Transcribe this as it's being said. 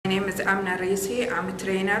My name is Amna Risi. I'm a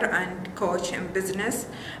trainer and coach in business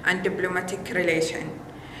and diplomatic relation.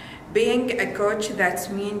 Being a coach, that's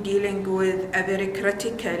mean dealing with a very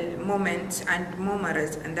critical moments and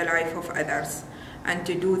memories in the life of others. And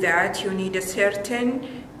to do that, you need a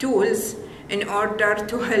certain tools in order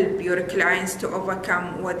to help your clients to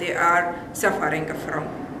overcome what they are suffering from.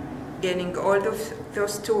 Gaining all of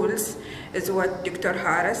those tools is what Dr.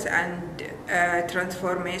 Harris and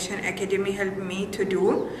Transformation Academy helped me to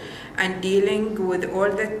do, and dealing with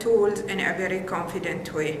all the tools in a very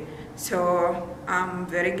confident way. So I'm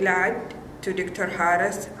very glad to Dr.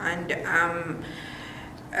 Harris, and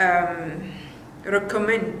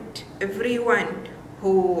recommend everyone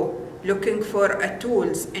who looking for a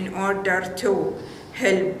tools in order to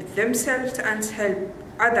help themselves and help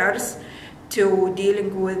others to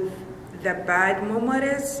dealing with the bad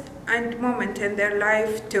memories and moment in their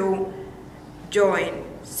life to join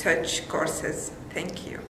such courses. Thank you.